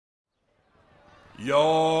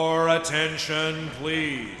Your attention,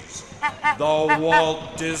 please. The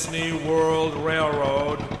Walt Disney World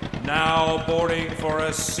Railroad now boarding for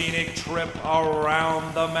a scenic trip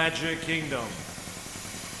around the Magic Kingdom.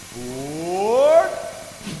 Board!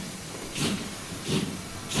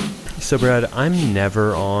 So, Brad, I'm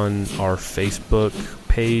never on our Facebook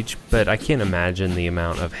page, but I can't imagine the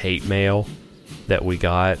amount of hate mail that we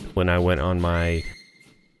got when I went on my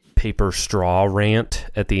paper straw rant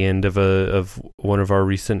at the end of one of our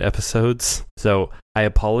recent episodes. So I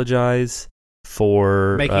apologize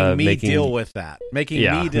for making me deal with that. Making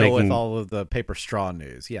me deal with all of the paper straw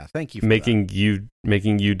news. Yeah, thank you for making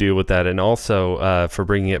you deal with that, and also for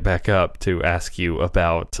bringing it back up to ask you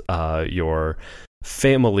about your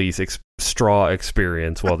family's straw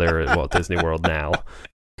experience while they're at Walt Disney World now.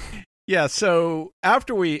 Yeah, so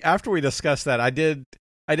after we discussed that, I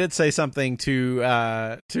did say something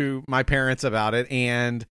to my parents about it,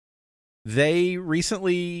 and they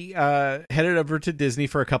recently headed over to Disney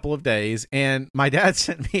for a couple of days, and my dad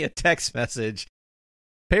sent me a text message.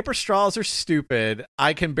 Paper straws are stupid.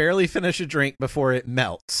 I can barely finish a drink before it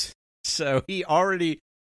melts. So he already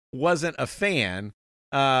wasn't a fan.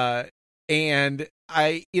 And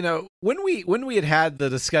I, when we had the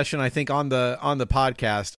discussion, I think on the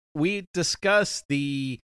podcast, we discussed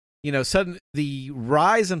the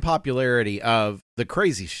rise in popularity of the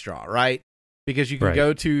crazy straw, right? Because you can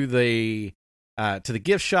go to the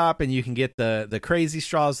gift shop and you can get the crazy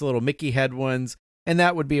straws, the little Mickey head ones, and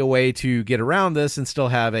that would be a way to get around this and still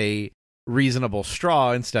have a reasonable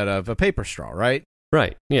straw instead of a paper straw, right?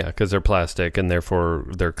 Right. Yeah, because they're plastic and therefore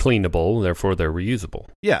they're cleanable, therefore they're reusable.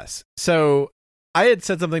 Yes. So I had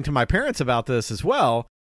said something to my parents about this as well.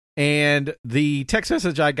 And the text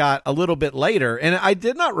message I got a little bit later, and I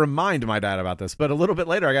did not remind my dad about this, but a little bit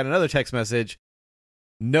later I got another text message.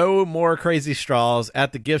 No more crazy straws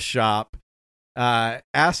at the gift shop.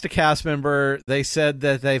 Asked a cast member. They said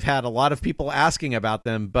that they've had a lot of people asking about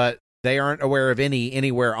them, but they aren't aware of any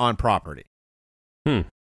anywhere on property.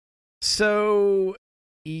 So,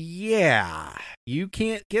 yeah, you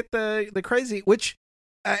can't get the crazy, which...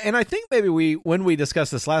 and I think maybe when we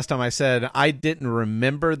discussed this last time, I said I didn't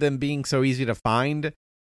remember them being so easy to find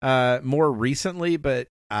more recently, but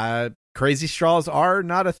crazy straws are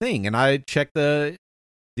not a thing. And I checked the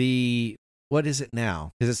what is it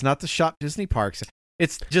now? Because it's not the Shop Disney Parks.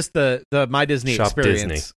 It's just the My Disney Shop Experience.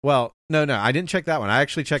 Disney. Well, no, I didn't check that one. I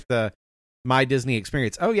actually checked the My Disney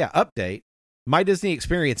Experience. Oh yeah, update. My Disney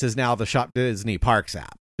Experience is now the Shop Disney Parks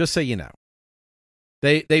app. Just so you know,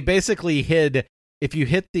 they basically hid. If you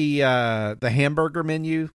hit the hamburger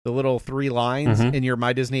menu, the little 3 lines in your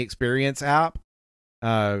My Disney Experience app,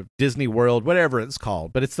 Disney World, whatever it's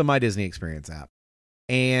called, but it's the My Disney Experience app,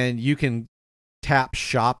 and you can tap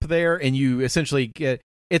shop there, and you essentially get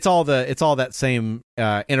it's all that same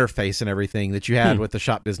interface and everything that you had with the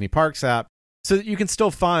Shop Disney Parks app, so that you can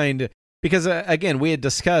still find. Because again, we had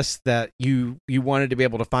discussed that you wanted to be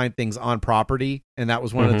able to find things on property, and that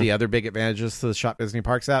was one of the other big advantages to the Shop Disney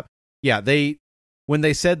Parks app. Yeah, when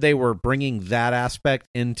they said they were bringing that aspect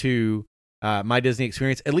into My Disney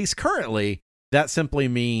Experience, at least currently, that simply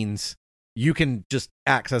means you can just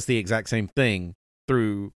access the exact same thing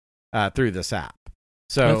through this app.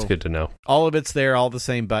 So that's good to know. All of it's there, all the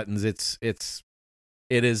same buttons. It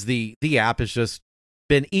is the app has just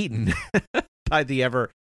been eaten by the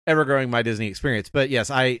ever growing My Disney Experience. But yes,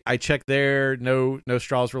 I checked there. No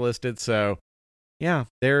straws were listed. So. Yeah,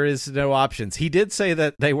 there is no options. He did say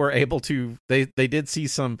that they were able to. They did see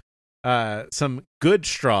some good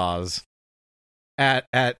straws at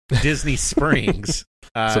Disney Springs.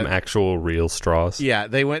 Some actual real straws. Yeah,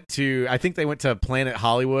 I think they went to Planet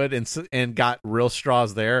Hollywood and got real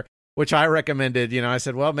straws there, which I recommended. I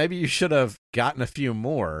said, well, maybe you should have gotten a few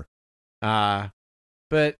more.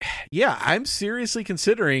 But yeah, I'm seriously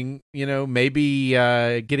considering, maybe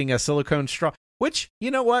getting a silicone straw. Which, you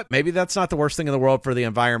know what? Maybe that's not the worst thing in the world for the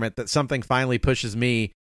environment, that something finally pushes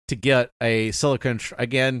me to get a silicone.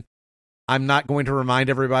 Again, I'm not going to remind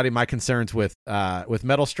everybody my concerns with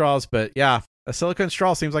metal straws, but yeah, a silicone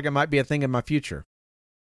straw seems like it might be a thing in my future.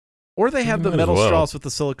 Or they have the metal straws with the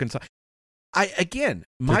silicone.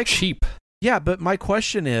 They're cheap. Yeah, but my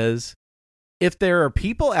question is, if there are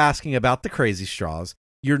people asking about the crazy straws,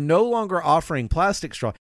 you're no longer offering plastic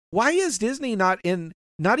straw. Why is Disney not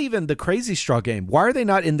even the crazy straw game? Why are they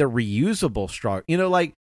not in the reusable straw?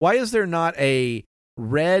 Why is there not a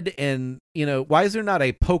red and, why is there not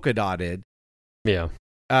a polka dotted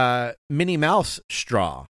Minnie Mouse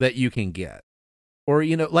straw that you can get? Or,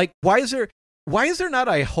 why is there not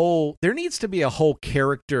there needs to be a whole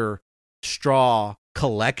character straw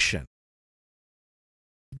collection.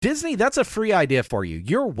 Disney, that's a free idea for you.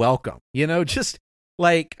 You're welcome. Just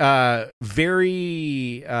like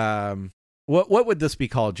very what would this be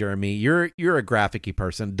called, Jeremy? You're a graphic-y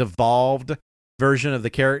person. Devolved version of the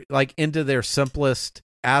character, like into their simplest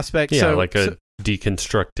aspect. Yeah,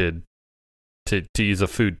 deconstructed. To use a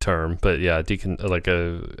food term, but yeah, can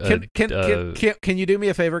you do me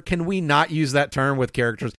a favor? Can we not use that term with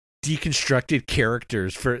characters? Deconstructed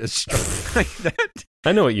characters for a story like that.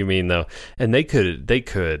 I know what you mean, though, and they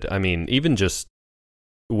could. I mean, even just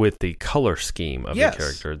with the color scheme of the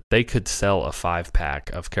character, they could sell a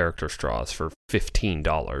 5-pack of character straws for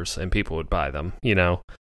 $15, and people would buy them.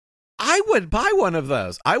 I would buy one of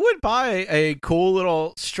those. I would buy a cool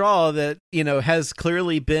little straw that has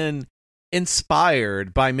clearly been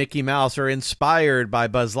inspired by Mickey Mouse or inspired by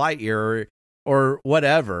Buzz Lightyear or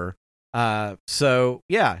whatever. So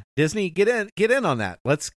yeah, Disney, get in on that.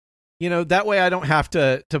 Let's, that way I don't have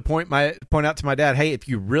to point out to my dad, hey, if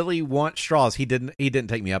you really want straws, he didn't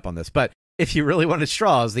take me up on this, but if you really wanted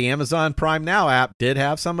straws, the Amazon Prime Now app did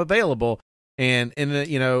have some available, and in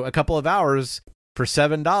a couple of hours for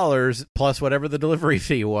 $7 plus whatever the delivery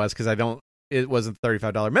fee was, because it wasn't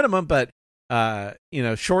 $35 minimum, but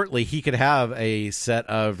shortly he could have a set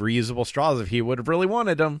of reusable straws if he would have really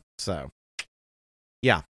wanted them. So,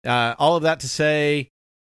 yeah, all of that to say,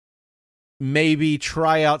 maybe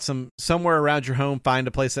try out somewhere around your home, find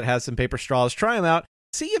a place that has some paper straws, try them out,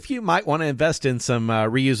 see if you might want to invest in some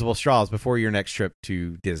reusable straws before your next trip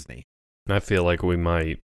to Disney. I feel like we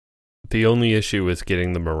might. The only issue is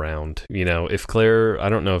getting them around. If Claire, I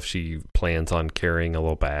don't know if she plans on carrying a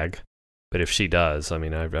little bag, but if she does, I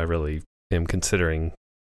mean, I really am considering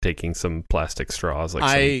taking some plastic straws,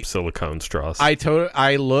 like some silicone straws.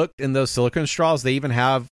 I looked in those silicone straws. They even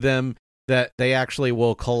have them that they actually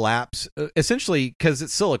will collapse, essentially, because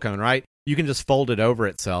it's silicone, right? You can just fold it over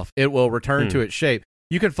itself. It will return to its shape.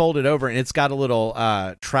 You can fold it over, and it's got a little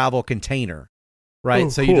travel container, right?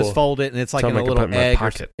 So cool. You just fold it, and it's like in a little egg.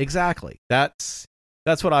 Pocket. Exactly. That's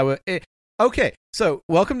what I would. Okay, so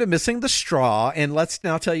welcome to Missing the Straw, and let's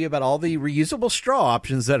now tell you about all the reusable straw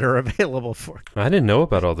options that are available for. I didn't know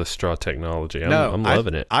about all this straw technology. I'm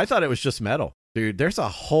loving it. I thought it was just metal. Dude, there's a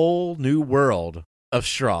whole new world of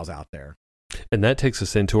straws out there. And that takes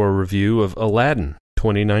us into our review of Aladdin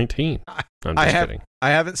 2019. I'm just kidding. I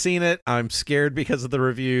haven't seen it. I'm scared because of the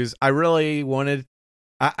reviews. I really wanted...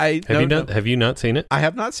 Have you not seen it? I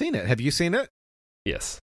have not seen it. Have you seen it?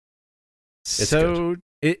 Yes. It's good.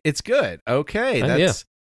 It's good. Okay.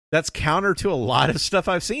 That's counter to a lot of stuff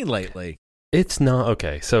I've seen lately. It's not.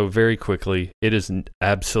 Okay. So very quickly, it is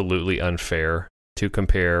absolutely unfair to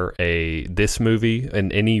compare this movie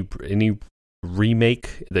and any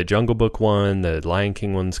remake, the Jungle Book one, the Lion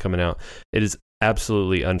King one's coming out. It is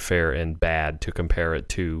absolutely unfair and bad to compare it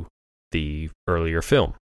to the earlier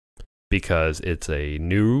film, because it's a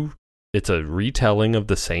retelling of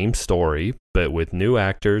the same story, but with new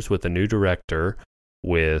actors, with a new director,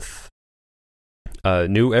 with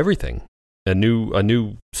new everything, a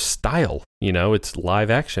new style. It's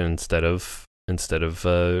live action instead of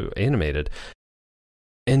animated,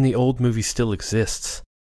 and the old movie still exists.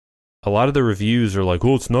 A lot of the reviews are like,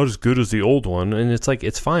 "Oh, it's not as good as the old one," and it's like,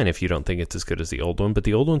 it's fine if you don't think it's as good as the old one, but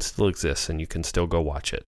the old one still exists, and you can still go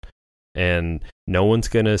watch it. And no one's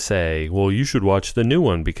gonna say, "Well, you should watch the new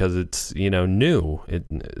one because it's new."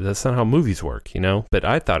 That's not how movies work, But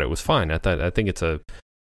I thought it was fine. I think it's a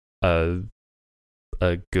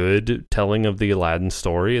good telling of the Aladdin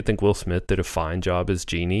story. I think Will Smith did a fine job as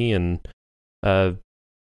Genie, and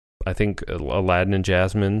I think Aladdin and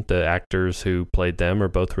Jasmine, the actors who played them, are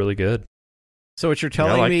both really good. So what you're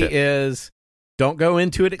telling me is, don't go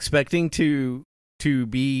into it expecting to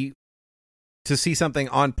see something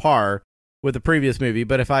on par with the previous movie,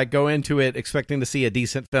 but if I go into it expecting to see a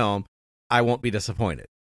decent film, I won't be disappointed.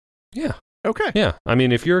 Yeah. Okay. Yeah. I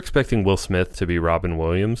mean, if you're expecting Will Smith to be Robin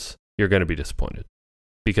Williams, you're going to be disappointed,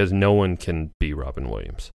 because no one can be Robin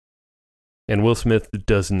Williams. And Will Smith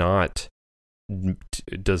does not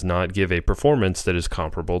give a performance that is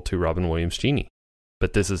comparable to Robin Williams' Genie.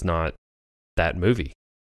 But this is not that movie.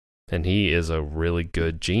 And he is a really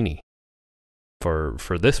good Genie for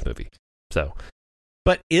this movie. So,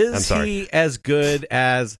 but is he as good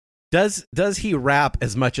as does he rap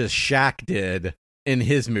as much as Shaq did in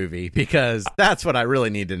his movie? Because that's what I really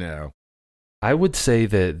need to know. I would say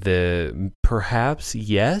that perhaps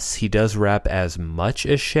yes, he does rap as much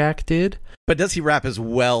as Shaq did. But does he rap as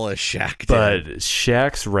well as Shaq did? But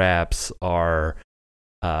Shaq's raps are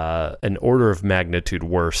an order of magnitude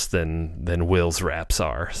worse than Will's raps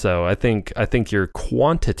are. So I think your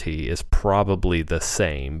quantity is probably the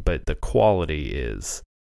same, but the quality is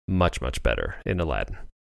much, much better in Aladdin.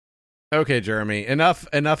 Okay, Jeremy. Enough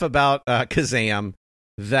about Kazam.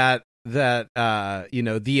 That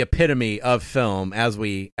the epitome of film as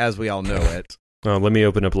we all know it. Let me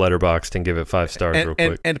open up Letterboxd and give it 5 stars real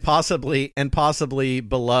quick. And possibly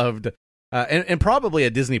beloved, and probably a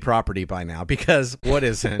Disney property by now, because what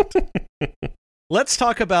isn't? Let's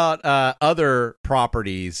talk about other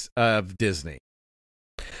properties of Disney.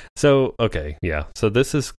 So, okay, yeah. So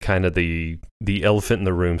this is kind of the elephant in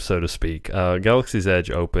the room, so to speak. Galaxy's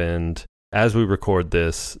Edge opened, as we record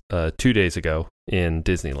this, 2 days ago in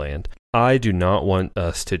Disneyland. I do not want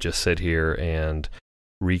us to just sit here and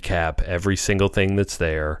recap every single thing that's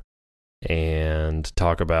there and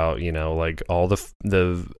talk about, like all the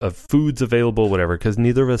foods available, whatever, because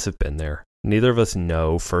neither of us have been there. Neither of us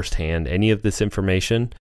know firsthand any of this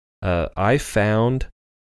information. I found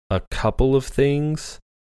a couple of things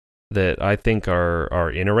that I think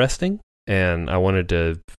are interesting, and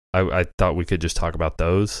I thought we could just talk about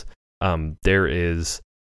those. There is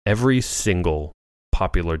every single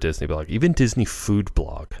popular Disney blog, even Disney Food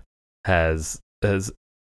Blog, has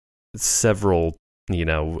several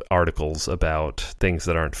articles about things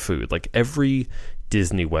that aren't food. Like every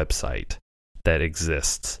Disney website that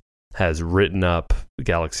exists has written up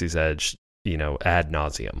Galaxy's Edge, ad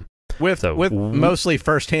nauseum. With mostly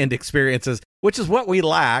firsthand experiences, which is what we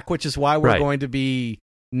lack, which is why we're going to be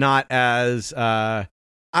not as I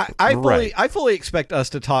fully expect us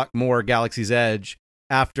to talk more Galaxy's Edge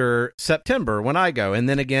after September when I go, and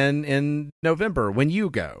then again in November when you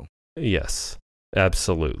go. Yes,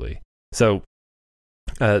 absolutely. So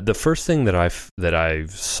the first thing that I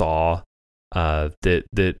saw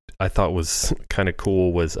that I thought was kind of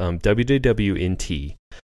cool was WDWNT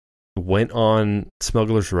went on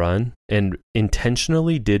Smuggler's Run and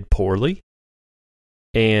intentionally did poorly,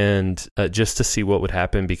 and just to see what would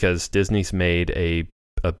happen, because Disney's made a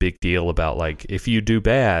big deal about, like, if you do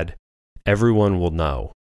bad, everyone will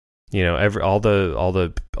know. All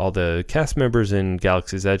the cast members in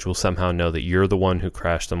Galaxy's Edge will somehow know that you're the one who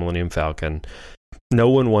crashed the Millennium Falcon. No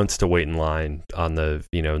one wants to wait in line on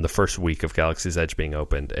in the first week of Galaxy's Edge being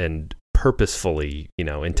opened and purposefully,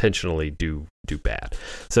 intentionally do bad.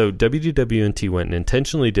 So WDWNT went and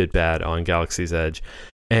intentionally did bad on Galaxy's Edge.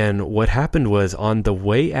 And what happened was, on the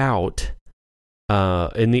way out,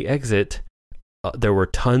 in the exit, there were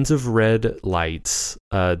tons of red lights.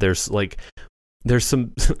 There's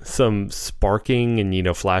some sparking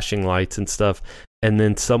and flashing lights and stuff. And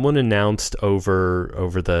then someone announced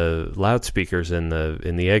over the loudspeakers in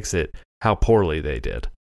the exit how poorly they did.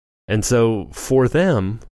 And so for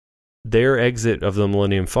them, their exit of the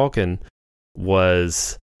Millennium Falcon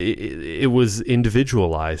was it was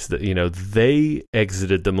individualized. That they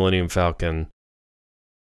exited the Millennium Falcon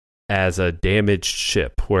as a damaged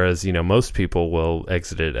ship, whereas most people will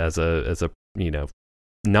exit it as a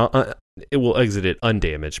not it will exit it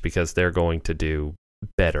undamaged because they're going to do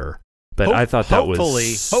better. But I thought that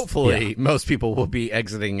hopefully most people will be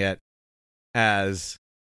exiting it as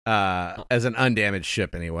an undamaged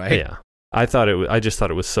ship anyway. Yeah. I just thought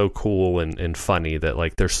it was so cool and funny that,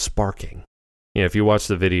 like, they're sparking. If you watch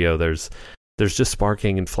the video, there's just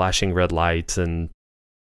sparking and flashing red lights, and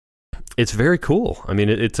it's very cool. I mean,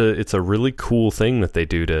 it's a really cool thing that they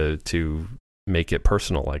do to make it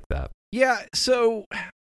personal like that. Yeah. So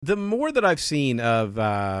the more that I've seen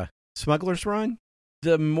of Smuggler's Run,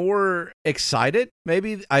 the more excited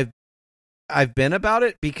maybe I've been about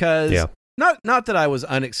it, because not that I was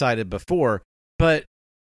unexcited before, but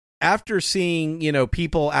after seeing,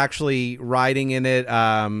 people actually riding in it,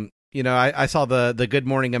 I saw the Good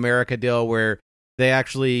Morning America deal where they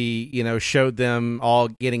actually, showed them all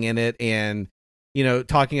getting in it and,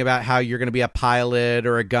 talking about how you're going to be a pilot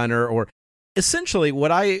or a gunner, or essentially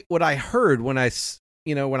what I heard when I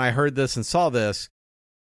heard this and saw this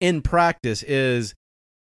in practice is,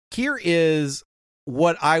 here is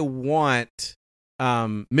what I want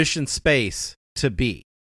Mission Space to be.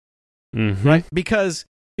 Mm-hmm. Right? Because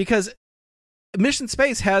Mission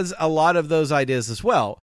Space has a lot of those ideas as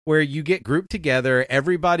well, where you get grouped together,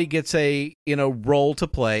 everybody gets a role to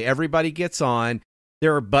play, everybody gets on,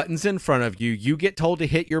 there are buttons in front of you, you get told to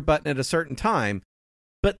hit your button at a certain time.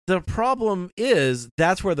 But the problem is,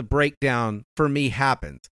 that's where the breakdown for me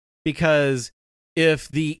happens, because if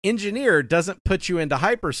the engineer doesn't put you into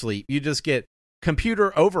hypersleep, you just get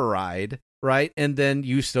computer override, right? And then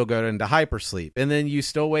you still go into hypersleep, and then you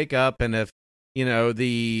still wake up, and if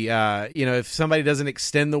if somebody doesn't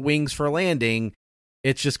extend the wings for landing,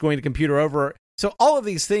 it's just going to computer over. So all of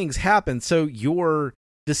these things happen. So your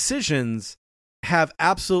decisions have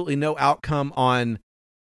absolutely no outcome on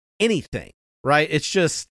anything, right? It's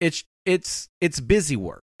just it's busy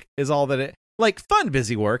work is all that like fun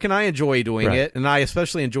busy work, and I enjoy doing Right. it, and I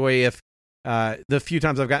especially enjoy if the few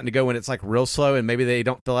times I've gotten to go when it's like real slow and maybe they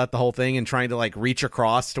don't fill out the whole thing and trying to like reach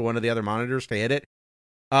across to one of the other monitors to hit it.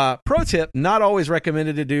 Pro tip, not always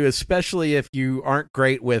recommended to do, especially if you aren't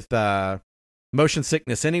great with motion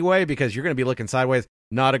sickness anyway, because you're going to be looking sideways.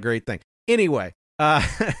 Not a great thing. Anyway,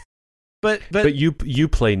 but you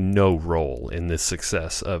play no role in the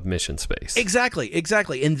success of Mission Space. Exactly,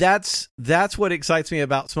 and that's what excites me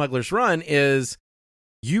about Smuggler's Run is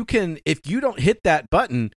you can, if you don't hit that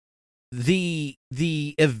button, the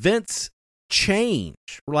events change.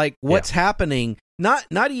 Like what's happening, not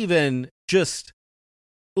even just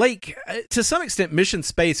like to some extent Mission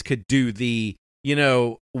Space could do the,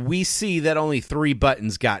 we see that only 3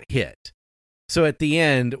 buttons got hit. So at the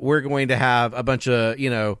end we're going to have a bunch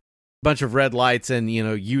of red lights and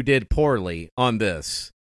you did poorly on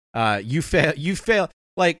this. You fail,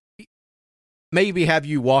 like maybe have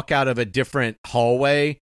you walk out of a different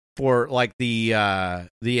hallway for like the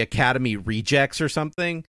Academy rejects or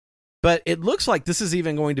something. But it looks like this is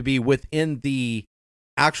even going to be within the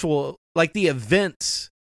actual, like the events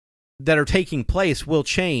that are taking place will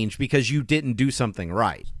change because you didn't do something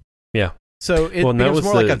right. Yeah. So it becomes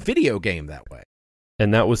more like a video game that way.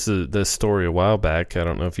 And that was the story a while back. I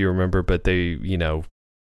don't know if you remember, but they,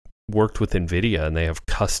 worked with NVIDIA and they have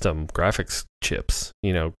custom graphics chips,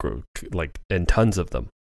 and tons of them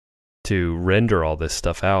to render all this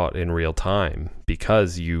stuff out in real time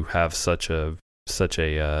because you have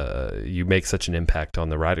you make such an impact on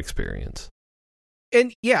the ride experience.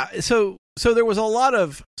 And yeah, so there was a lot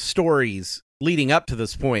of stories leading up to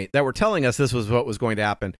this point that were telling us this was what was going to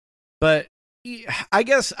happen. But I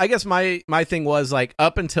guess my thing was like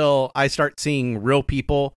up until I start seeing real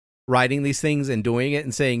people writing these things and doing it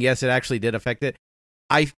and saying, yes, it actually did affect it.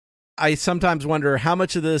 I sometimes wonder how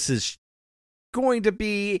much of this is going to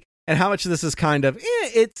be and how much of this is kind of,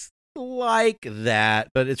 it's like that,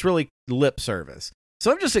 but it's really lip service.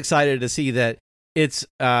 So I'm just excited to see that it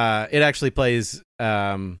actually plays,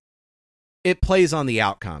 it plays on the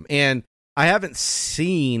outcome. And I haven't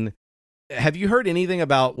seen, have you heard anything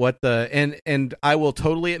about what and I will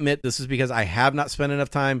totally admit this is because I have not spent enough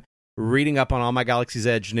time reading up on all my Galaxy's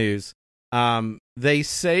Edge news. They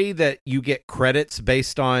say that you get credits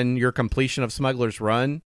based on your completion of Smuggler's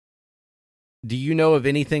Run. Do you know of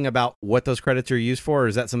anything about what those credits are used for, or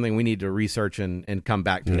is that something we need to research and come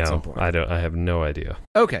back to at some point? No, I don't. I have no idea.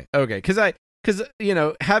 Okay. Because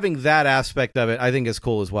having that aspect of it, I think is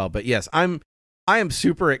cool as well. But yes, I am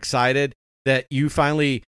super excited that you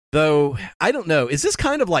finally, though, I don't know, is this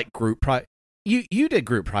kind of like group you did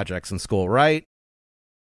group projects in school, right?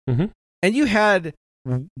 Mm-hmm. And you had,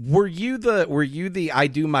 were you the I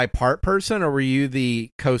do my part person, or were you the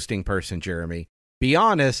coasting person, Jeremy? Be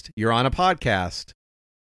honest, you're on a podcast.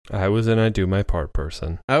 I was an I do my part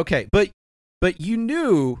person. Okay, but you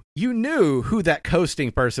knew who that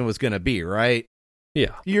coasting person was going to be, right?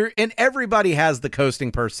 Yeah. And everybody has the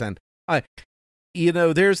coasting person.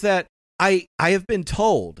 There's that. I have been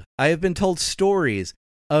told stories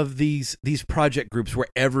of these project groups where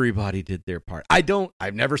everybody did their part.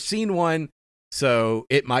 I've never seen one, so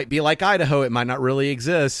it might be like Idaho. It might not really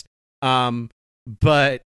exist.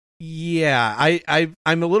 But yeah,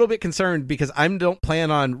 I'm a little bit concerned because I don't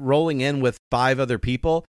plan on rolling in with 5 other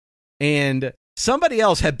people, and somebody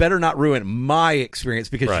else had better not ruin my experience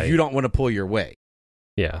because you don't want to pull your weight.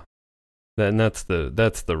 Yeah. And that's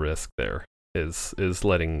the risk there is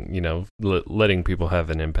letting, letting people have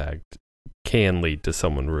an impact can lead to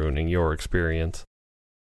someone ruining your experience.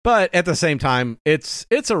 But at the same time, it's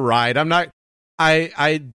a ride.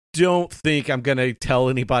 I don't think I'm going to tell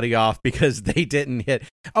anybody off because they didn't hit.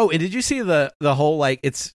 Oh, and did you see the whole, like,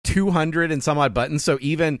 it's 200 and some odd buttons. So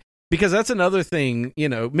even, because that's another thing,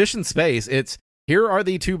 Mission Space, it's, here are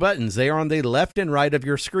the 2 buttons. They are on the left and right of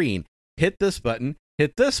your screen. Hit this button,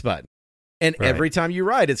 hit this button. And every time you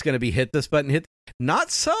ride, it's going to be hit this button, hit. Not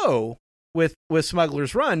so with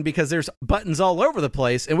Smuggler's Run, because there's buttons all over the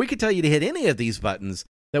place, and we could tell you to hit any of these buttons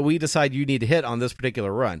that we decide you need to hit on this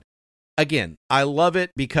particular run. Again, I love it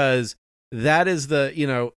because that is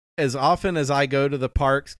the, as often as I go to the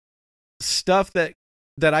parks, stuff that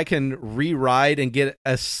I can re-ride and get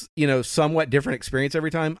a, somewhat different experience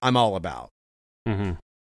every time, I'm all about. Mm-hmm.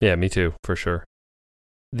 Yeah, me too, for sure.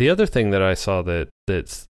 The other thing that I saw that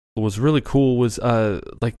was really cool was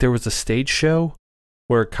like there was a stage show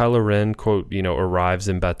where Kylo Ren, quote, arrives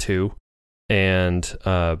in Batuu, and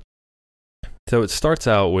so it starts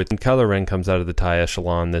out with Kylo Ren comes out of the TIE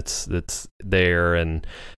echelon that's there, and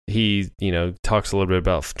he talks a little bit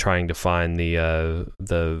about trying to find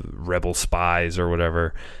the rebel spies or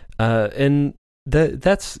whatever, and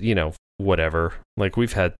that's whatever. Like,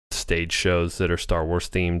 we've had stage shows that are Star Wars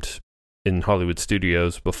themed in Hollywood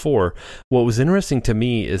studios before. What was interesting to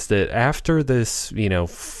me is that after this,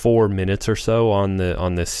 4 minutes or so on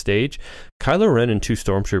this stage, Kylo Ren and 2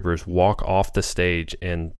 stormtroopers walk off the stage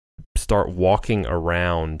and start walking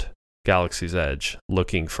around Galaxy's Edge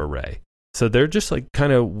looking for Rey. So they're just like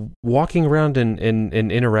kind of walking around and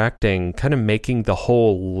interacting, kind of making the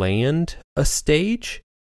whole land a stage.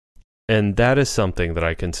 And that is something that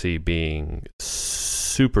I can see being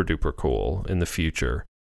super duper cool in the future,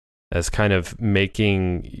 as kind of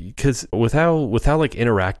making, because with how like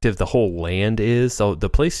interactive the whole land is, so the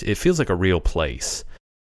place, it feels like a real place.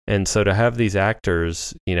 And so to have these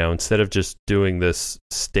actors, instead of just doing this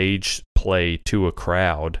stage play to a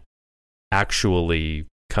crowd, actually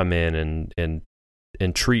come in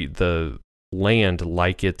and treat the land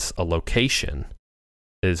like it's a location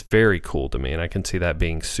is very cool to me, and I can see that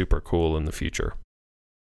being super cool in the future.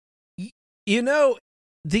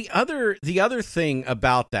 The other thing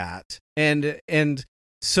about that, and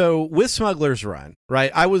so with Smuggler's Run,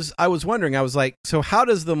 right? I was wondering, I was like, so how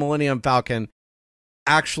does the Millennium Falcon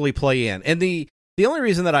actually play in? And the only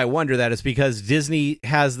reason that I wonder that is because Disney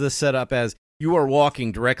has this set up as you are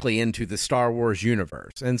walking directly into the Star Wars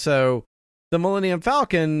universe. And so the Millennium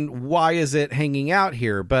Falcon, why is it hanging out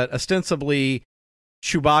here? But ostensibly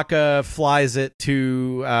Chewbacca flies it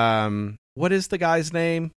to, what is the guy's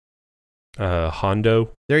name?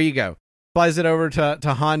 Hondo. There you go. Flies it over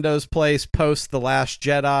to Hondo's place post The Last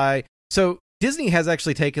Jedi. So Disney has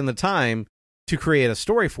actually taken the time to create a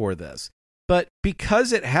story for this. But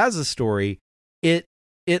because it has a story, it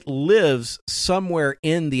lives somewhere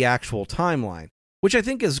in the actual timeline, which I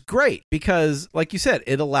think is great because, like you said,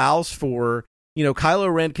 it allows for,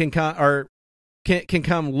 Kylo Ren can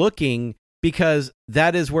come looking because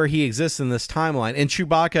that is where he exists in this timeline. And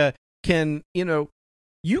Chewbacca can,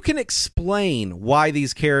 you can explain why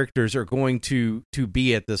these characters are going to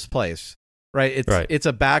be at this place, right? It's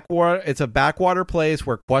a backwater place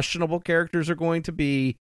where questionable characters are going to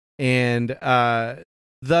be, and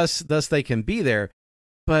thus they can be there.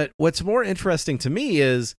 But what's more interesting to me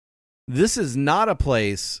is this is not a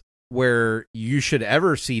place where you should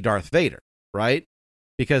ever see Darth Vader, right?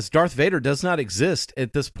 Because Darth Vader does not exist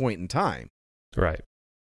at this point in time. Right.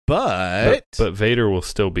 But Vader will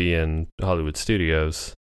still be in Hollywood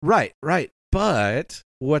studios. Right. But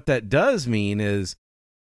what that does mean is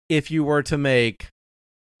if you were to make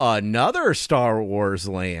another Star Wars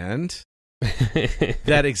land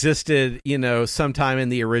that existed, sometime in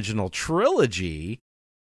the original trilogy,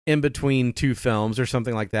 in between 2 films or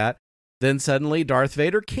something like that, then suddenly Darth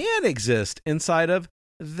Vader can exist inside of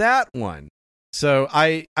that one. So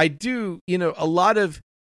I do, a lot of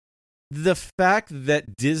the fact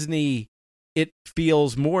that Disney, it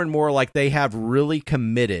feels more and more like they have really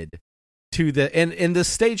committed to and the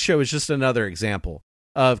stage show is just another example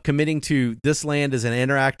of committing to this land as an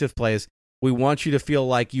interactive place. We want you to feel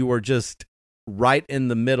like you are just right in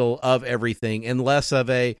the middle of everything and less of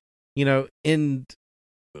a,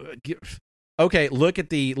 okay, look at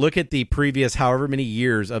the previous however many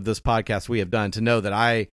years of this podcast we have done to know that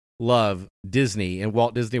I love Disney and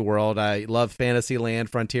Walt Disney World. I love Fantasyland,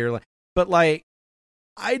 Frontierland, but like,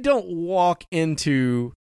 I don't walk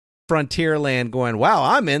into Frontierland going, wow,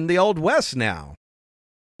 I'm in the Old West now.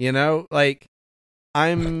 Like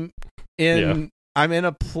I'm in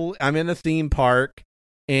a theme park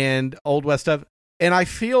and Old West stuff. And I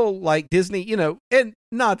feel like Disney, and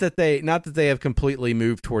not that they have completely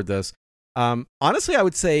moved toward this. Honestly, I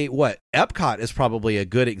would say Epcot is probably a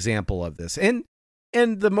good example of this. And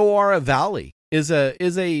the Moara Valley is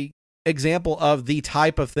a example of the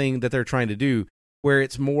type of thing that they're trying to do, where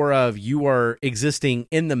it's more of you are existing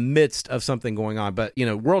in the midst of something going on. But,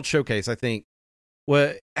 World Showcase, I think,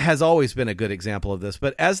 has always been a good example of this.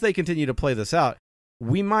 But as they continue to play this out,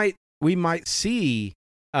 we might see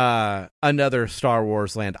another Star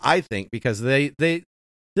Wars land, I think, because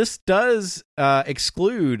this does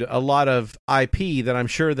exclude a lot of IP that I'm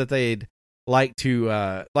sure that they'd like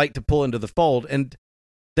to pull into the fold, and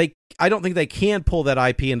I don't think they can pull that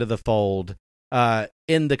IP into the fold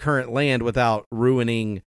in the current land without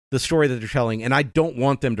ruining the story that they're telling. And I don't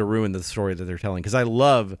want them to ruin the story that they're telling, because I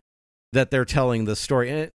love that they're telling the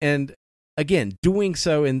story, and again, doing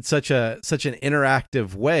so in such an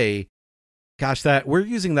interactive way. Gosh, that we're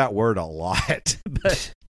using that word a lot,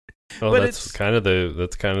 but that's kind of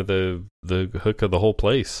the hook of the whole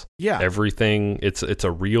place. Yeah, everything. It's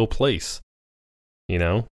a real place.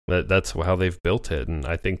 That's how they've built it, and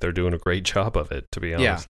I think they're doing a great job of it. To be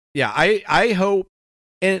honest, yeah. I hope,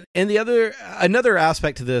 and another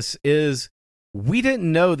aspect to this is we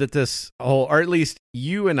didn't know that this whole, or at least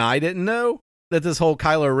you and I didn't know that this whole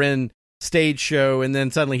Kylo Ren stage show, and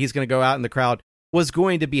then suddenly he's going to go out in the crowd, was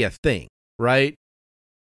going to be a thing, right?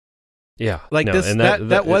 Yeah, like no, this. and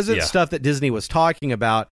That wasn't yeah. stuff that Disney was talking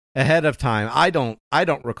about ahead of time. I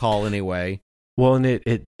don't recall anyway. Well, and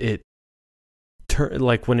it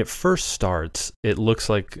like when it first starts, it looks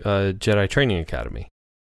like a Jedi Training Academy.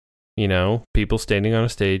 You know, people standing on a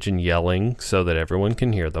stage and yelling so that everyone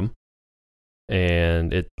can hear them.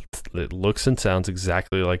 And it looks and sounds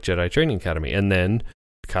exactly like Jedi Training Academy. And then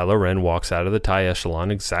Kylo Ren walks out of the TIE Echelon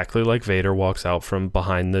exactly like Vader walks out from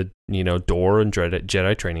behind the, door in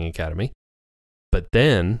Jedi Training Academy. But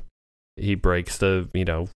then he breaks the,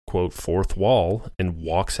 quote, fourth wall and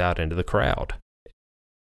walks out into the crowd.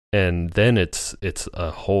 And then it's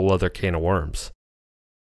a whole other can of worms,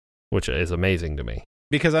 which is amazing to me.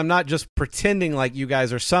 Because I'm not just pretending like you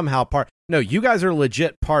guys are somehow part. No, you guys are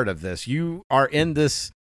legit part of this. You are in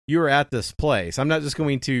this. You are at this place. I'm not just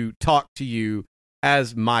going to talk to you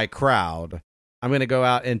as my crowd. I'm going to go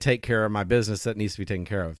out and take care of my business that needs to be taken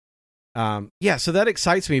care of. Yeah, so that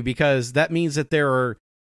excites me because that means that there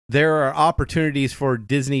are opportunities for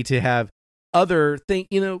Disney to have other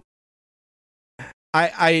things.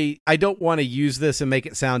 I don't want to use this and make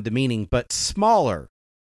it sound demeaning, but smaller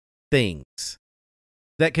things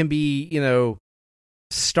that can be,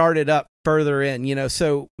 started up further in,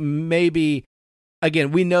 so maybe,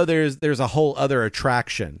 again, we know there's a whole other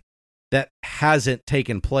attraction that hasn't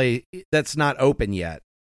taken place, that's not open yet,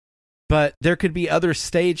 but there could be other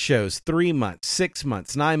stage shows, 3 months, 6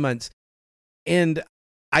 months, 9 months. And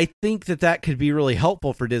I think that could be really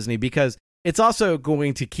helpful for Disney because it's also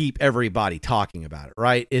going to keep everybody talking about it,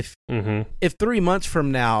 right? If 3 months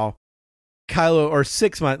from now, Kylo, or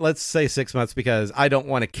 6 months, let's say 6 months, because I don't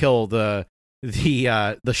want to kill the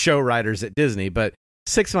show writers at Disney, but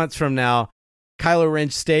 6 months from now, Kylo Ren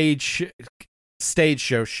stage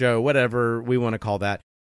show, whatever we want to call that,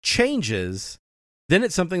 changes, then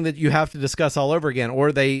it's something that you have to discuss all over again,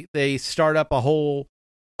 or they start up a whole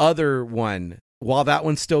other one while that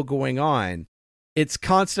one's still going on. It's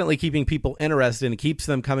constantly keeping people interested and keeps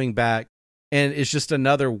them coming back, and it's just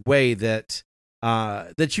another way that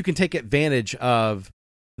you can take advantage of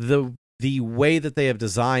the way that they have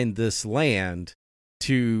designed this land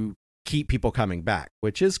to keep people coming back,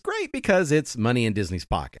 which is great because it's money in Disney's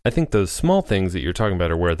pocket. I think those small things that you're talking about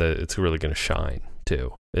are where it's really going to shine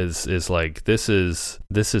too. Is like this is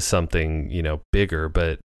something bigger,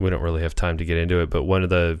 but we don't really have time to get into it. But one of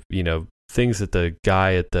the things that the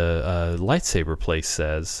guy at the lightsaber place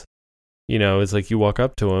says, is like you walk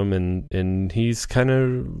up to him and he's kind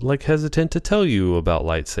of like hesitant to tell you about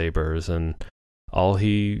lightsabers, and all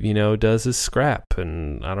he does is scrap,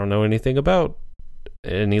 and I don't know anything about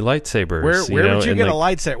any lightsabers. Where would you get a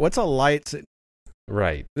lightsaber? What's a lightsaber?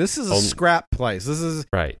 Right. This is a scrap place. This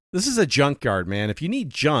is a junkyard, man. If you need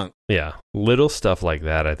junk. Yeah. Little stuff like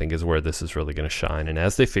that, I think, is where this is really going to shine. And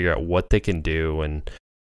as they figure out what they can do, and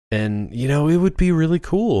it would be really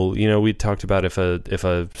cool. We talked about if a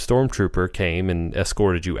stormtrooper came and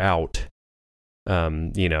escorted you out,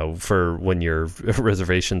 for when your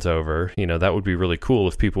reservation's over, that would be really cool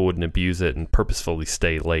if people wouldn't abuse it and purposefully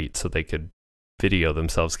stay late so they could video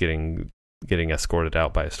themselves getting escorted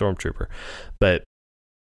out by a stormtrooper. But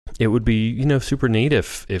it would be, super neat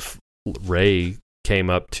if Rey came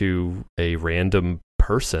up to a random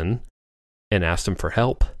person and asked him for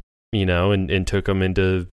help, and took him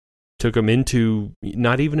into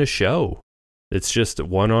not even a show. It's just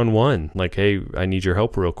one-on-one. Like, hey, I need your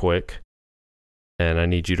help real quick. And I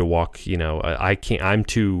need you to walk, I can't, I'm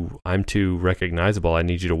too recognizable. I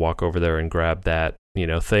need you to walk over there and grab that,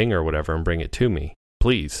 thing or whatever and bring it to me,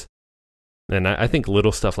 please. And I think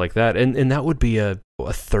little stuff like that. And that would be a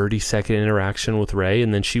 30-second interaction with Rey,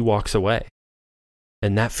 and then she walks away.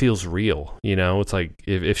 And that feels real, It's like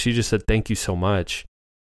if she just said, thank you so much,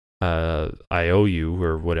 I owe you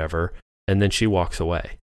or whatever, and then she walks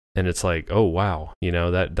away. And it's like, oh, wow,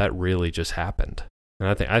 that really just happened. And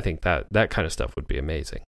I think that kind of stuff would be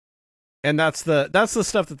amazing. And that's the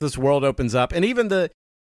stuff that this world opens up. And even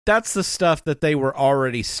that's the stuff that they were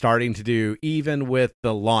already starting to do, even with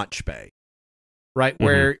the launch bay, right?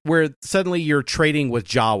 Where suddenly you're trading with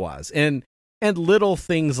Jawas and little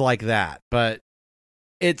things like that. But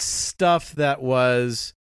it's stuff that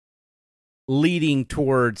was leading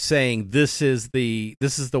toward saying this is the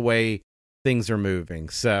way things are moving.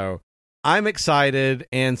 So I'm excited,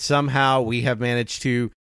 and somehow we have managed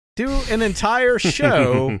to do an entire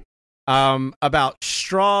show about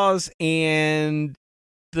straws and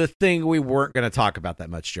the thing we weren't going to talk about that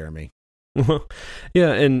much, Jeremy. Well,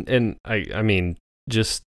 yeah, and I mean,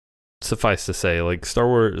 just suffice to say, like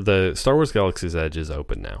the Star Wars Galaxy's Edge is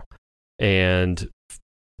open now, and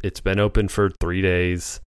it's been open for 3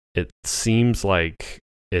 days. It seems like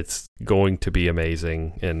it's going to be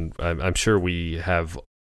amazing, and I'm sure we have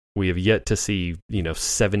yet to see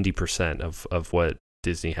 70% of what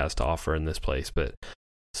Disney has to offer in this place, but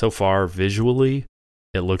so far visually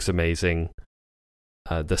it looks amazing.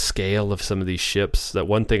 The scale of some of these ships. That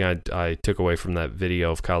one thing I took away from that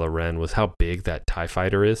video of Kylo Ren was how big that TIE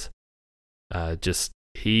fighter is. Just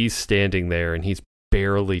he's standing there and he's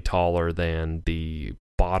barely taller than the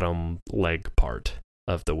bottom leg part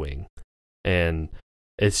of the wing, and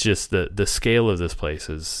it's just the scale of this place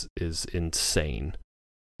is insane.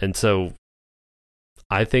 And so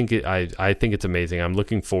I think it's amazing. I'm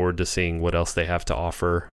looking forward to seeing what else they have to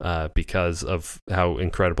offer because of how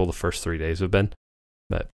incredible the first 3 days have been.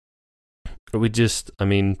 But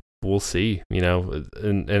we'll see,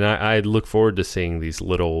 and I look forward to seeing these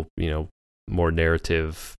little, more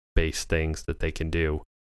narrative based things that they can do.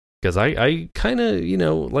 Because I kind of,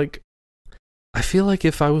 I feel like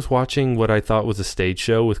if I was watching what I thought was a stage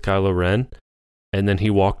show with Kylo Ren, and then he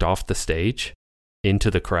walked off the stage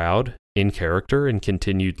into the crowd in character and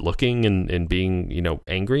continued looking and being,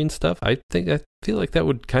 angry and stuff, I feel like that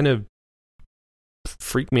would kind of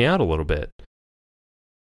freak me out a little bit.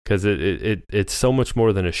 Because it's so much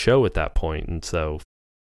more than a show at that point. And so,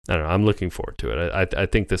 I don't know, I'm looking forward to it. I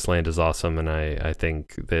think this land is awesome, and I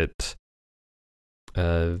think that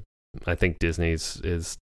Disney's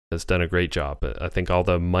has done a great job. I think all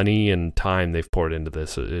the money and time they've poured into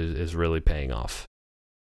this is really paying off.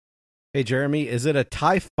 Hey, Jeremy, is it a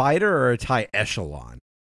TIE fighter or a TIE echelon?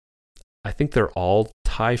 I think they're all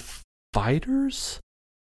TIE fighters?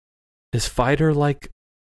 Is fighter like...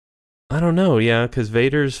 I don't know, yeah, because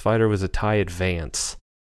Vader's fighter was a TIE Advance.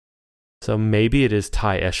 So maybe it is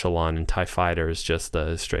TIE Echelon and TIE Fighter is just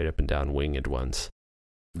the straight up and down winged ones.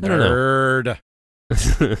 Nerd.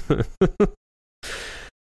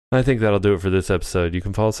 I think that'll do it for this episode. You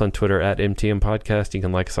can follow us on Twitter at MTM Podcast. You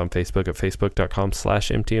can like us on Facebook at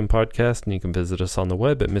facebook.com/MTM Podcast. And you can visit us on the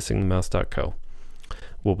web at missingthemouse.co.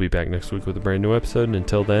 We'll be back next week with a brand new episode. And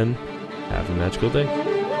until then, have a magical day.